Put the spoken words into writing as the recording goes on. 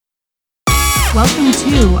Welcome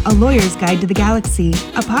to A Lawyer's Guide to the Galaxy,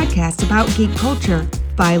 a podcast about geek culture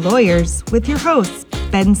by lawyers with your hosts,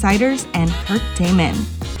 Ben Siders and Kirk Damon.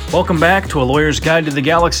 Welcome back to A Lawyer's Guide to the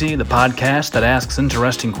Galaxy, the podcast that asks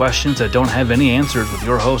interesting questions that don't have any answers with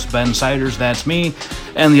your host, Ben Siders, that's me,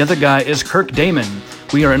 and the other guy is Kirk Damon.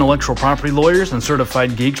 We are intellectual property lawyers and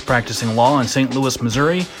certified geeks practicing law in St. Louis,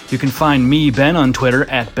 Missouri. You can find me, Ben, on Twitter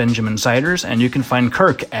at Benjamin Siders, and you can find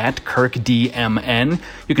Kirk at KirkDMN.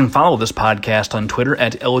 You can follow this podcast on Twitter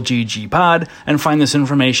at LGGPod and find this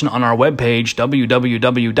information on our webpage,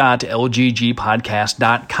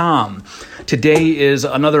 www.lggpodcast.com. Today is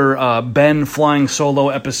another Ben flying solo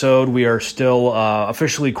episode. We are still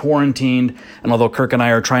officially quarantined, and although Kirk and I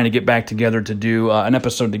are trying to get back together to do an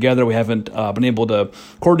episode together, we haven't been able to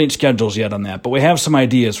coordinate schedules yet on that, but we have some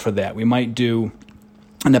ideas for that. We might do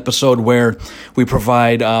an episode where we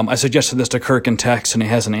provide, I suggested this to Kirk in text and he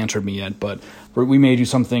hasn't answered me yet, but we may do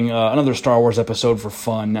something, another Star Wars episode for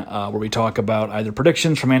fun, where we talk about either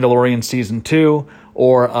predictions for Mandalorian Season 2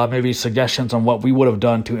 or maybe suggestions on what we would have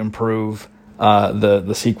done to improve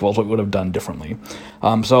the sequels, what we would have done differently.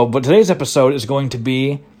 But today's episode is going to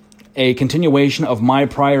be a continuation of my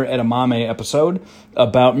prior edamame episode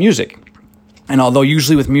about music. And although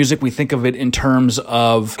usually with music we think of it in terms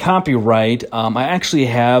of copyright, I actually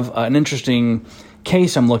have an interesting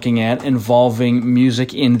case I'm looking at involving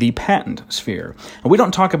music in the patent sphere. And we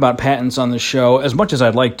don't talk about patents on the show as much as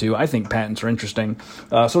I'd like to. I think patents are interesting.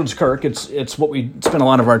 So does Kirk. It's what we spend a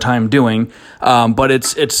lot of our time doing. But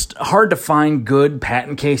it's hard to find good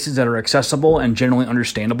patent cases that are accessible and generally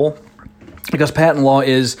understandable, because patent law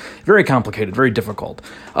is very complicated, very difficult.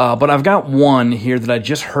 But I've got one here that I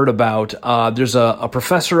just heard about. There's a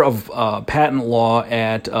professor of patent law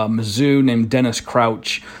at Mizzou named Dennis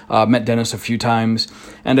Crouch. Met Dennis a few times.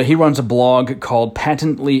 And he runs a blog called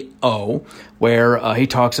Patently O, where he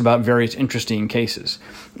talks about various interesting cases.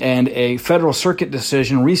 And a Federal Circuit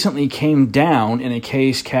decision recently came down in a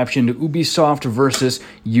case captioned Ubisoft versus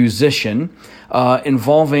Musician,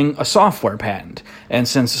 involving a software patent. And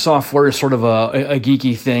since software is sort of a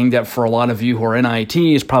geeky thing that for a lot of you who are in IT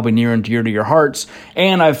is probably near and dear to your hearts,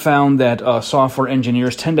 and I've found that software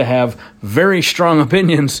engineers tend to have very strong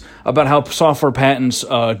opinions about how software patents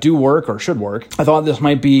do work or should work, I thought this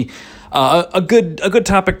might be a good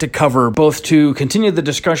topic to cover, both to continue the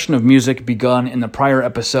discussion of music begun in the prior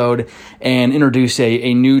episode and introduce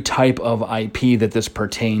a new type of IP that this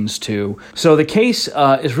pertains to. So the case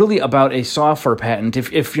is really about a software patent.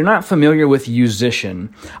 If you're not familiar with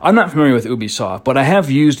Musician, I'm not familiar with Ubisoft, but I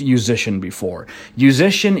have used Musician before.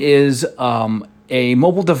 Musician is a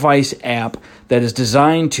mobile device app that is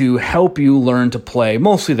designed to help you learn to play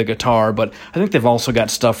mostly the guitar, but I think they've also got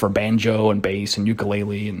stuff for banjo and bass and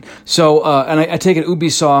ukulele. And so, I take it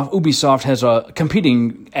Ubisoft has a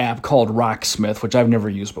competing app called Rocksmith, which I've never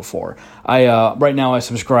used before. Right now I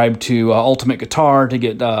subscribe to Ultimate Guitar to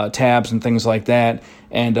get tabs and things like that.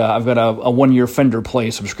 And I've got a 1-year Fender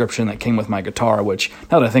Play subscription that came with my guitar, which,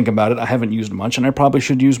 now that I think about it, I haven't used much, and I probably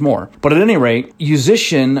should use more. But at any rate,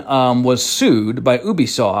 Musician was sued by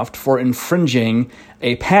Ubisoft for infringing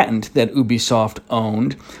a patent that Ubisoft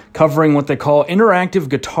owned, covering what they call interactive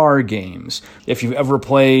guitar games. If you've ever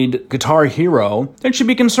played Guitar Hero, it should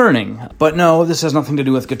be concerning. But no, this has nothing to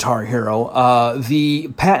do with Guitar Hero. The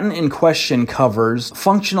patent in question covers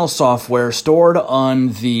functional software stored on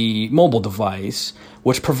the mobile device,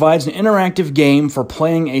 which provides an interactive game for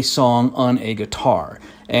playing a song on a guitar.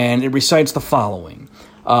 And it recites the following.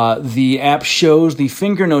 The app shows the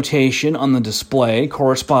finger notation on the display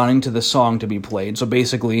corresponding to the song to be played. So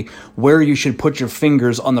basically, where you should put your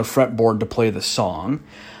fingers on the fretboard to play the song.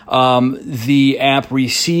 The app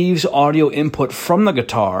receives audio input from the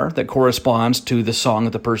guitar that corresponds to the song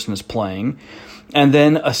that the person is playing, and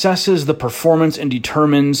then assesses the performance and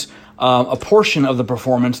determines a portion of the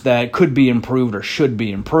performance that could be improved or should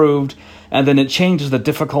be improved, and then it changes the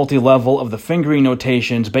difficulty level of the fingering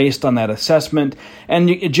notations based on that assessment, and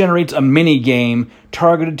it generates a mini game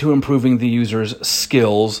targeted to improving the user's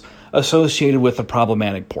skills associated with the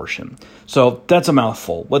problematic portion. So that's a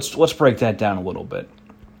mouthful. Let's break that down a little bit.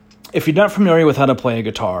 If you're not familiar with how to play a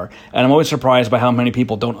guitar, and I'm always surprised by how many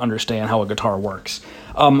people don't understand how a guitar works,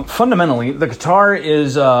 fundamentally, the guitar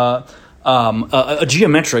is a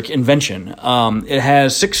geometric invention. It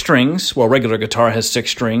has 6 strings. Well, regular guitar has 6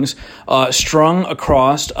 strings, strung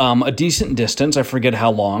across a decent distance. I forget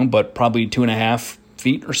how long, but probably 2.5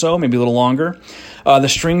 feet or so, maybe a little longer. The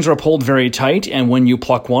strings are pulled very tight, and when you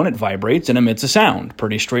pluck one, it vibrates and emits a sound.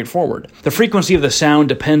 Pretty straightforward. The frequency of the sound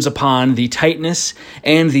depends upon the tightness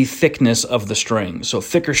and the thickness of the strings. So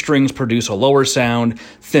thicker strings produce a lower sound,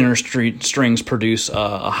 thinner strings produce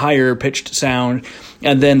a higher pitched sound,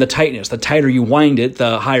 and then the tightness. The tighter you wind it,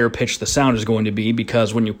 the higher pitched the sound is going to be,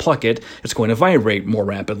 because when you pluck it, it's going to vibrate more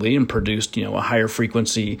rapidly and produce, a higher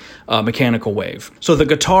frequency mechanical wave. So the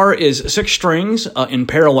guitar is 6 strings in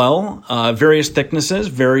parallel, various thicknesses,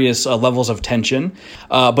 various levels of tension,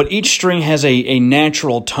 but each string has a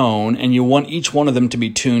natural tone, and you want each one of them to be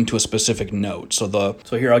tuned to a specific note. So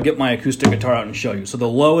here, I'll get my acoustic guitar out and show you. So the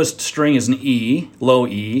lowest string is an E, low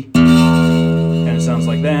E, and it sounds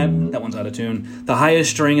like that. That one's out of tune. The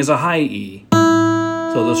highest string is a high E.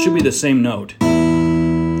 So those should be the same note.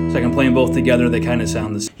 So I can play them both together, they kind of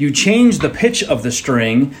sound the same. You change the pitch of the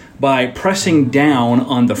string by pressing down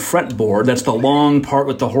on the fretboard. That's the long part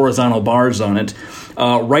with the horizontal bars on it,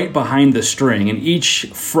 right behind the string. And each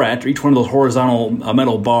fret, or each one of those horizontal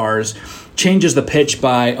metal bars, changes the pitch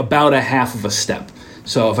by about a half of a step.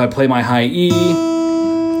 So if I play my high E,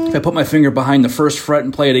 if I put my finger behind the first fret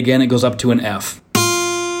and play it again, it goes up to an F.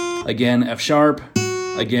 Again, F sharp,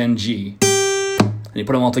 again, G. And you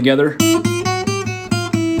put them all together,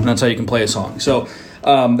 and that's how you can play a song. So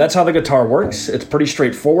that's how the guitar works. It's pretty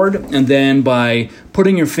straightforward. And then by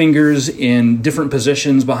putting your fingers in different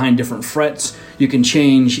positions behind different frets, you can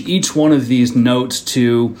change each one of these notes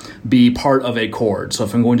to be part of a chord. So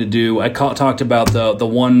if I'm going to do, I talked about the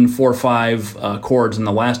 1, 4, 5 chords in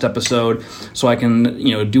the last episode. So I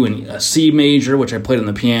can, do a C major, which I played on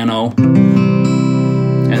the piano.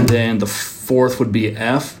 And then the 4th would be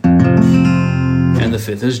F. And the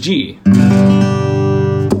 5th is G.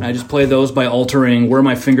 I just play those by altering where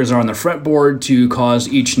my fingers are on the fretboard to cause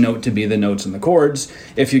each note to be the notes in the chords.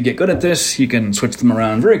 If you get good at this, you can switch them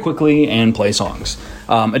around very quickly and play songs.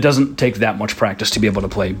 It doesn't take that much practice to be able to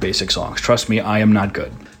play basic songs. Trust me, I am not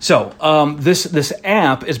good. So this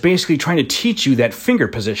app is basically trying to teach you that finger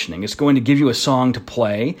positioning. It's going to give you a song to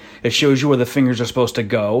play. It shows you where the fingers are supposed to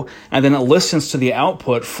go, and then it listens to the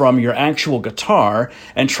output from your actual guitar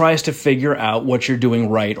and tries to figure out what you're doing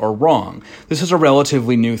right or wrong. This is a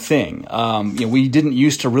relatively new thing. We didn't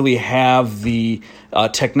used to really have the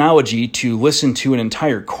technology to listen to an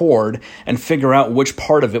entire chord and figure out which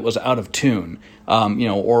part of it was out of tune,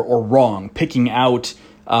 or wrong, picking out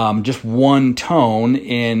just one tone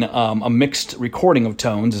in a mixed recording of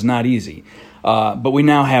tones is not easy. But we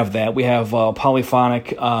now have that. We have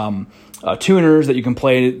polyphonic tuners that you can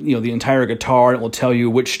play, the entire guitar. It will tell you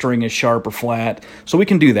which string is sharp or flat. So we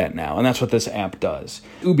can do that now, and that's what this app does.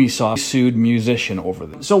 Ubisoft sued musician over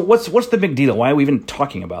this. So what's the big deal? Why are we even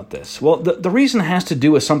talking about this? Well, the reason has to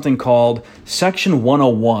do with something called Section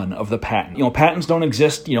 101 of the patent. Patents don't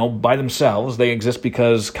exist, by themselves. They exist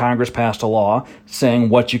because Congress passed a law saying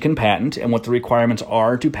what you can patent and what the requirements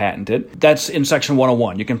are to patent it. That's in Section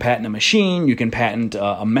 101. You can patent a machine, you can patent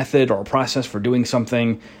a method or a process for doing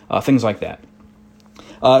something, things like that.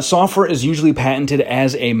 Software is usually patented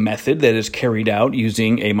as a method that is carried out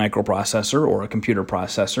using a microprocessor or a computer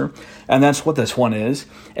processor, and that's what this one is.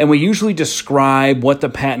 And we usually describe what the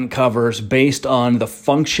patent covers based on the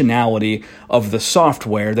functionality of the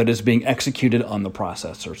software that is being executed on the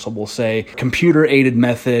processor. So we'll say computer-aided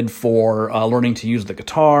method for learning to use the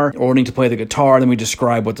guitar, or learning to play the guitar, then we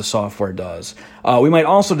describe what the software does. We might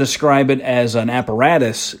also describe it as an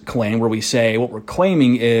apparatus claim, where we say what we're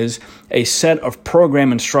claiming is a set of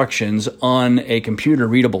program instructions on a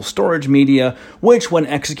computer-readable storage media, which when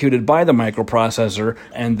executed by the microprocessor,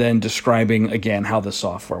 and then describing again how the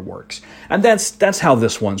software works. And that's how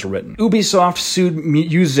this one's written. Ubisoft sued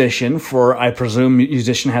Musician for, I presume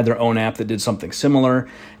Musician had their own app that did something similar,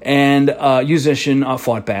 and Musician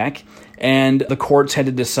fought back. And the courts had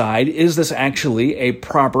to decide, is this actually a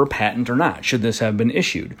proper patent or not? Should this have been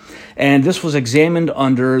issued? And this was examined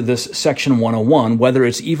under this Section 101, whether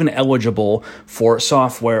it's even eligible for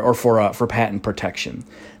software or for patent protection.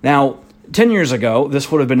 Now, 10 years ago,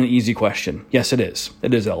 this would have been an easy question. Yes, it is.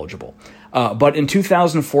 It is eligible. But in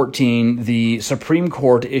 2014, the Supreme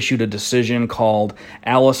Court issued a decision called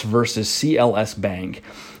Alice versus CLS Bank,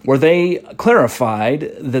 where they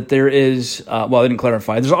clarified that there is, they didn't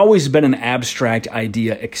clarify, there's always been an abstract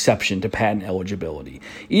idea exception to patent eligibility.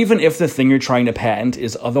 Even if the thing you're trying to patent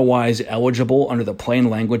is otherwise eligible under the plain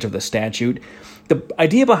language of the statute, the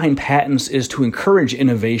idea behind patents is to encourage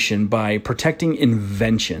innovation by protecting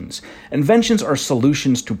inventions. Inventions are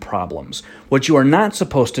solutions to problems. What you are not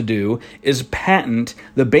supposed to do is patent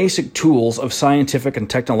the basic tools of scientific and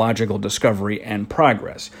technological discovery and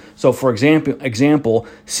progress. So, for example,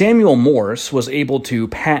 Samuel Morse was able to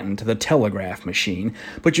patent the telegraph machine,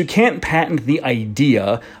 but you can't patent the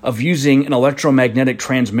idea of using an electromagnetic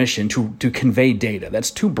transmission to convey data.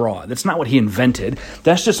 That's too broad. That's not what he invented.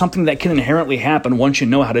 That's just something that can inherently happen once you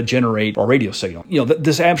know how to generate a radio signal.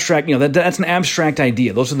 This abstract, that's an abstract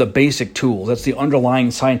idea. Those are the basic tools. That's the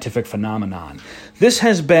underlying scientific phenomenon. This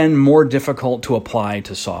has been more difficult to apply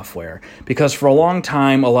to software because for a long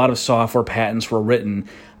time, a lot of software patents were written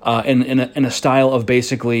in a style of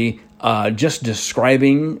basically just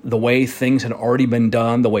describing the way things had already been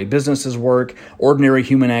done, the way businesses work, ordinary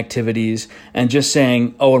human activities, and just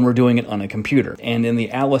saying, and we're doing it on a computer. And in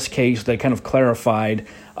the Alice case, they kind of clarified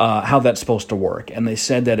how that's supposed to work. And they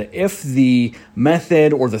said that if the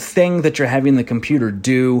method or the thing that you're having the computer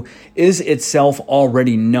do is itself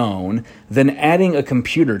already known, then adding a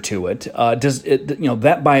computer to it,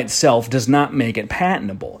 that by itself does not make it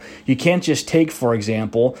patentable. You can't just take, for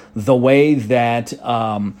example, the way that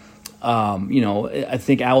I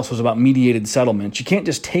think Alice was about mediated settlements. You can't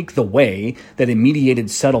just take the way that a mediated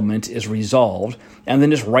settlement is resolved and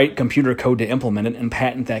then just write computer code to implement it and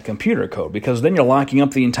patent that computer code, because then you're locking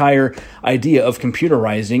up the entire idea of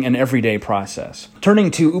computerizing an everyday process.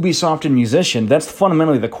 Turning to Ubisoft and Musician, that's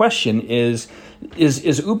fundamentally the question is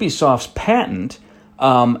Ubisoft's patent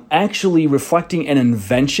actually reflecting an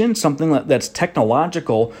invention, something that's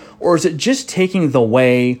technological, or is it just taking the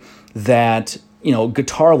way that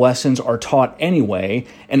guitar lessons are taught anyway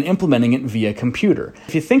and implementing it via computer?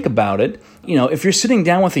 If you think about it, if you're sitting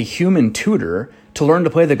down with a human tutor to learn to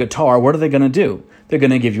play the guitar, what are they going to do? They're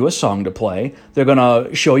going to give you a song to play. They're going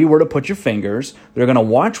to show you where to put your fingers. They're going to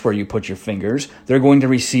watch where you put your fingers. They're going to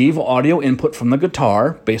receive audio input from the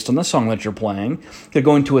guitar based on the song that you're playing. They're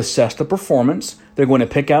going to assess the performance. They're going to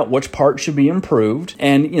pick out which part should be improved.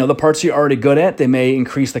 And, the parts you're already good at, they may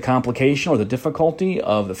increase the complication or the difficulty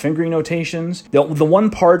of the fingering notations. The one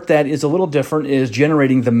part that is a little different is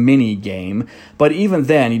generating the mini game. But even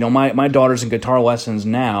then, my daughter's in guitar lessons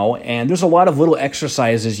now, and there's a lot of little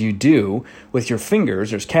exercises you do with your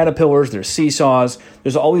fingers. There's caterpillars, there's seesaws,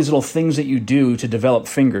 there's all these little things that you do to develop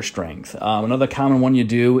finger strength. Another common one you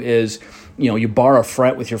do is you bar a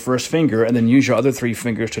fret with your first finger and then use your other three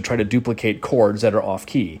fingers to try to duplicate chords that are off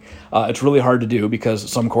key. It's really hard to do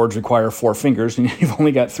because some chords require 4 fingers and you've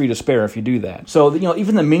only got 3 to spare if you do that. So,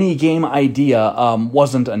 even the mini game idea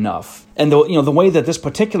wasn't enough. And the way that this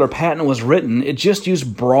particular patent was written, it just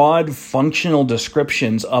used broad functional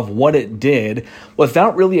descriptions of what it did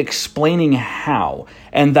without really explaining how.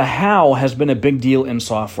 And the how has been a big deal in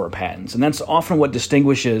software patents. And that's often what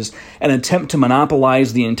distinguishes an attempt to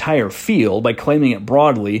monopolize the entire field by claiming it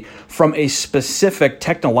broadly from a specific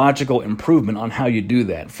technological improvement on how you do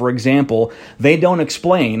that. For example, they don't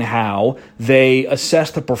explain how they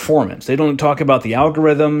assess the performance. They don't talk about the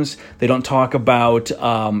algorithms. They don't talk about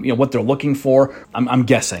what they're looking for. I'm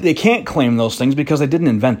guessing. They can't claim those things because they didn't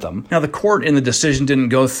invent them. Now, the court in the decision didn't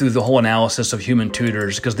go through the whole analysis of human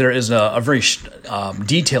tutors because there is a very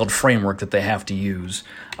detailed framework that they have to use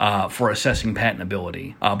for assessing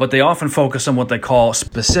patentability. But they often focus on what they call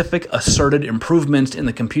specific asserted improvements in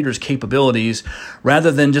the computer's capabilities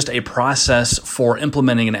rather than just a process for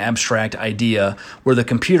implementing an abstract idea where the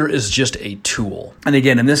computer is just a tool. And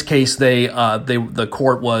again, in this case, the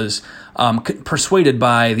court was persuaded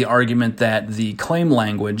by the argument that the claim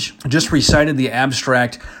language just recited the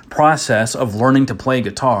abstract process of learning to play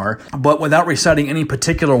guitar, but without reciting any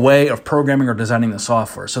particular way of programming or designing the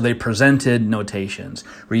software. So they presented notations,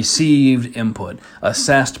 received input,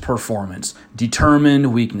 assessed performance,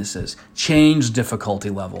 determined weaknesses, changed difficulty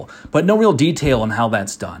level, but no real detail on how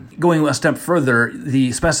that's done. Going a step further,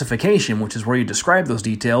 the specification, which is where you describe those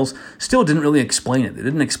details, still didn't really explain it. They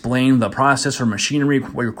didn't explain the process or machinery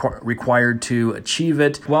required to achieve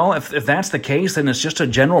it. Well, if that's the case, then it's just a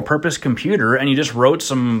general purpose computer and you just wrote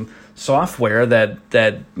some software that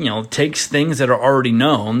takes things that are already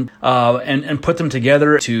known and put them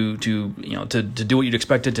together to do what you'd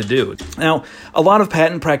expect it to do. Now, a lot of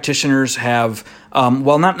patent practitioners have,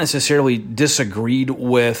 while not necessarily disagreed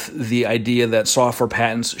with the idea that software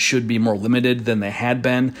patents should be more limited than they had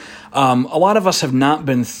been, a lot of us have not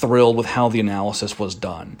been thrilled with how the analysis was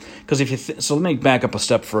done. Because so let me back up a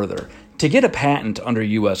step further. To get a patent under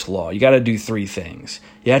U.S. law, you got to do three things.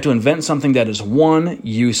 You have to invent something that is, one,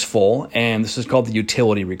 useful, and this is called the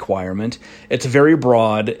utility requirement. It's very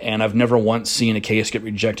broad, and I've never once seen a case get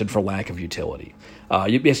rejected for lack of utility.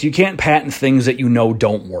 You can't patent things that you know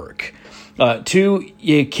don't work. Two,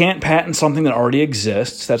 you can't patent something that already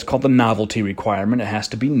exists. That's called the novelty requirement. It has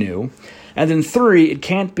to be new. And then three, it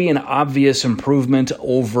can't be an obvious improvement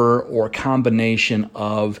over or combination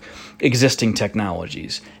of existing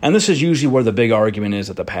technologies. And this is usually where the big argument is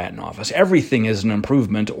at the patent office. Everything is an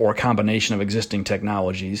improvement or combination of existing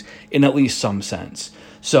technologies in at least some sense.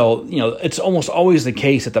 So, it's almost always the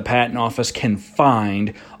case that the patent office can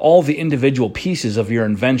find all the individual pieces of your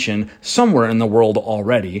invention somewhere in the world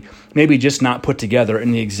already, maybe just not put together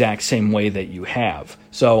in the exact same way that you have.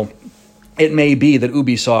 So it may be that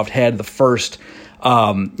Ubisoft had the first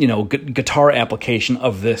guitar application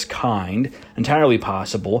of this kind, entirely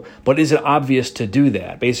possible, but is it obvious to do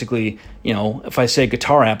that? Basically, if I say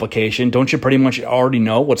guitar application, don't you pretty much already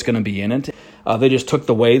know what's going to be in it? They just took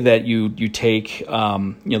the way that you take,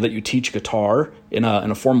 that you teach guitar in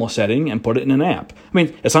a formal setting and put it in an app. I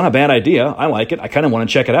mean, it's not a bad idea. I like it. I kind of want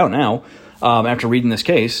to check it out now. After reading this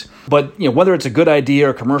case. But whether it's a good idea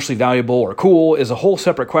or commercially valuable or cool is a whole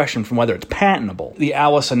separate question from whether it's patentable. The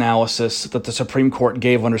Alice analysis that the Supreme Court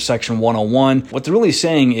gave under Section 101, what they're really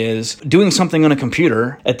saying is doing something on a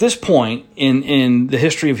computer, at this point in the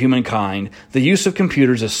history of humankind, the use of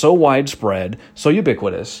computers is so widespread, so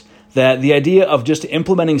ubiquitous, that the idea of just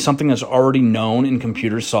implementing something that's already known in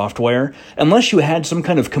computer software, unless you had some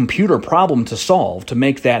kind of computer problem to solve to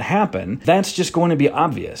make that happen, that's just going to be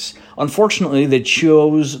obvious. Unfortunately, they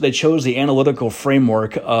chose the analytical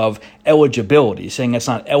framework of eligibility, saying it's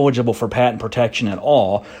not eligible for patent protection at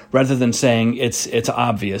all, rather than saying it's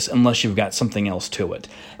obvious unless you've got something else to it.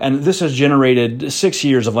 And this has generated 6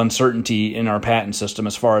 years of uncertainty in our patent system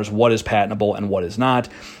as far as what is patentable and what is not,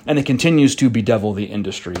 and it continues to bedevil the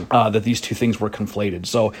industry that these two things were conflated.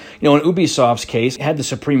 So, in Ubisoft's case, had the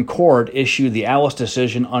Supreme Court issue the Alice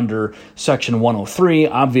decision under Section 103,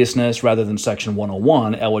 obviousness, rather than Section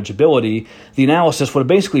 101, eligibility, the analysis would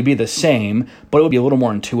basically be the same, but it would be a little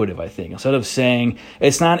more intuitive, I think. Instead of saying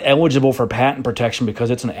it's not eligible for patent protection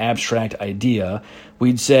because it's an abstract idea,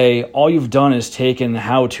 we'd say all you've done is taken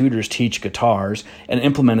how tutors teach guitars and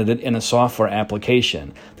implemented it in a software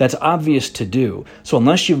application. That's obvious to do. So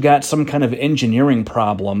unless you've got some kind of engineering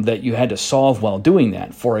problem that you had to solve while doing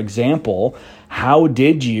that, for example, how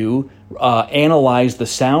did you analyze the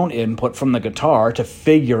sound input from the guitar to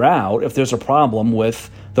figure out if there's a problem with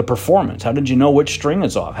the performance? How did you know which string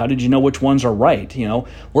is off? How did you know which ones are right?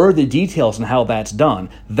 Where are the details on how that's done?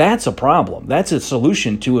 That's a problem. That's a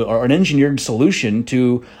solution to, or an engineered solution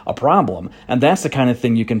to a problem. And that's the kind of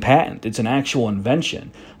thing you can patent. It's an actual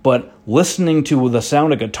invention. But listening to the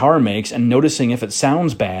sound a guitar makes and noticing if it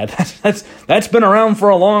sounds bad, that's been around for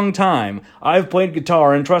a long time. I've played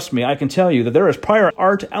guitar, and trust me, I can tell you that there is prior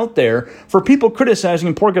art out there for people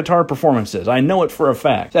criticizing poor guitar performances. I know it for a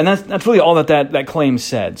fact. And that's really all that claim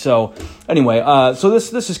said. So anyway, so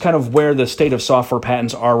this is kind of where the state of software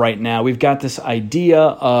patents are right now. We've got this idea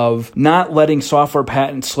of not letting software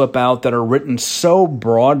patents slip out that are written so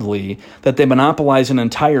broadly that they monopolize an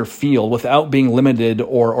entire field without being limited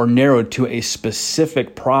or narrowed to a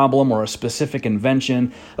specific problem or a specific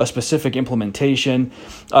invention, a specific implementation.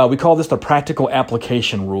 We call this the practical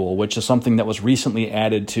application rule, which is something that was recently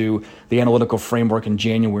added to the analytical framework in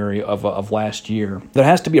January of last year. There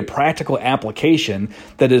has to be a practical application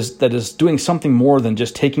that is doing something more than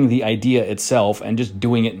just taking the idea itself and just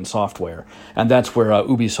doing it in software. And that's where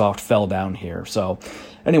Ubisoft fell down here. So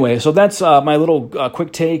anyway, so that's my little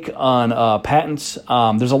quick take on patents.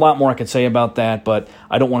 There's a lot more I could say about that, but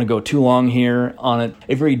I don't want to go too long here on it.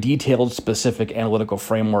 A very detailed, specific analytical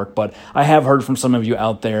framework, but I have heard from some of you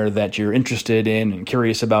out there that you're interested in and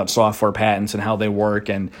curious about software patents and how they work.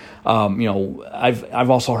 And I've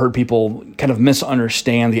also heard people kind of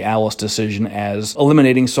misunderstand the Alice decision as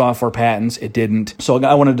eliminating software patents. It didn't. So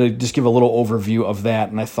I wanted to just give a little overview of that.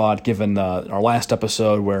 And I thought, given our last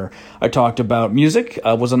episode where I talked about music,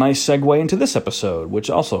 was a nice segue into this episode, which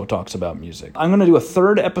also talks about music. I'm going to do a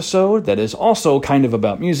third episode that is also kind of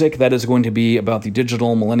about music. That is going to be about the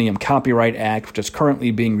Digital Millennium Copyright Act, which is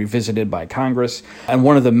currently being revisited by Congress. And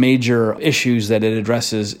one of the major issues that it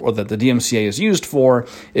addresses, or that the DMCA is used for,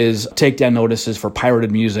 is takedown notices for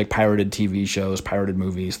pirated music, pirated TV shows, pirated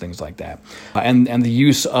movies, things like that. And the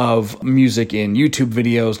use of music in YouTube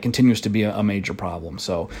videos continues to be a major problem.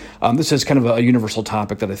 So this is kind of a universal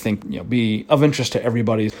topic that I think be of interest to everyone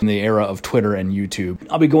everybody's in the era of Twitter and YouTube.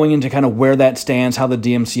 I'll be going into kind of where that stands, how the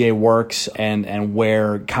DMCA works, and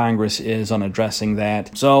where Congress is on addressing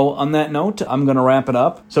that. So on that note, I'm going to wrap it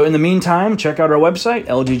up. So in the meantime, check out our website,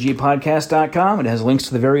 lggpodcast.com. It has links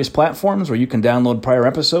to the various platforms where you can download prior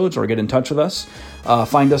episodes or get in touch with us.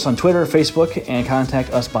 Find us on Twitter, Facebook, and contact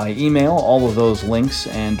us by email. All of those links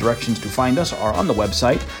and directions to find us are on the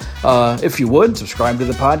website. If you would, subscribe to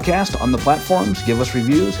the podcast on the platforms, give us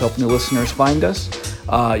reviews, help new listeners find us.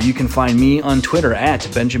 You can find me on Twitter at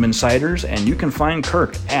Benjamin Siders, and you can find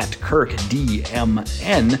Kirk at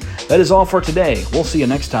KirkDMN. That is all for today. We'll see you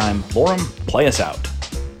next time. Lorem, play us out.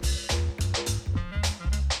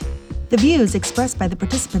 The views expressed by the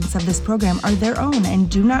participants of this program are their own and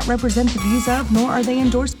do not represent the views of, nor are they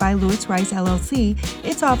endorsed by Lewis Rice LLC,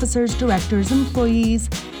 its officers, directors, employees,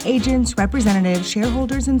 agents, representatives,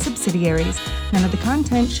 shareholders, and subsidiaries. None of the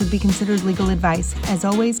content should be considered legal advice. As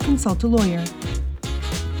always, consult a lawyer.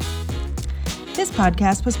 This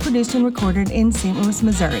podcast was produced and recorded in St. Louis,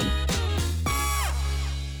 Missouri.